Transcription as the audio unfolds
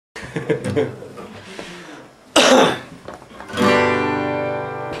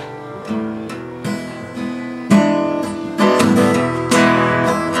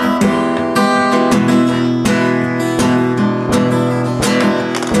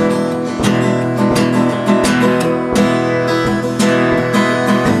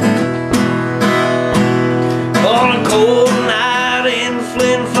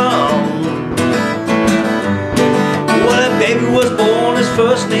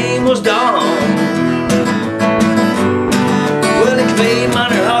First name was Don. Well, he played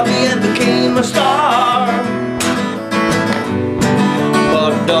minor hockey and became a star.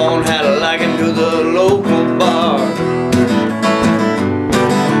 But Don had a liking to the local bar.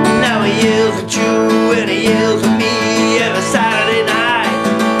 Now he yells at you and he yells at me every Saturday night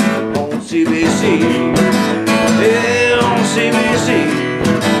on CBC. Yeah, on CBC.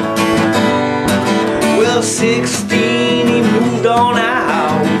 Well, 16 he moved on out.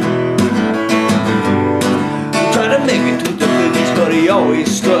 Tried to make it to the biggest, but he always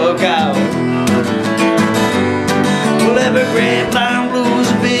struck out. Well, every Grapevine Blues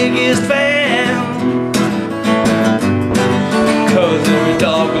the biggest fan, 'cause every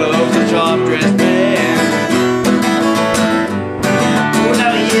dog loves a sharp-dressed man. Well,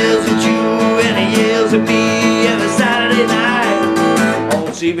 now he yells at you and he yells at me every Saturday night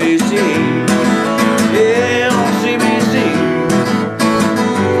on CBC. Yeah, on CBC.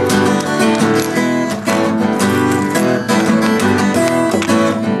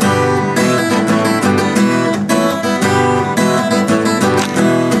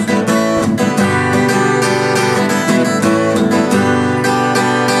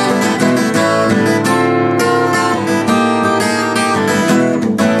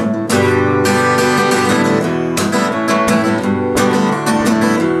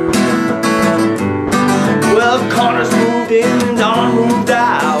 Connors moved in and Don moved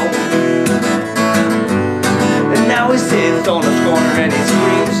out, and now he sits on his corner and he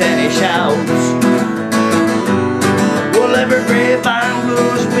screams and he shouts. Well, every Grapevine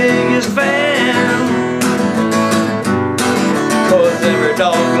Blues biggest fan, 'cause every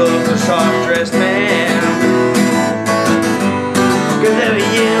dog loves a sharp-dressed man.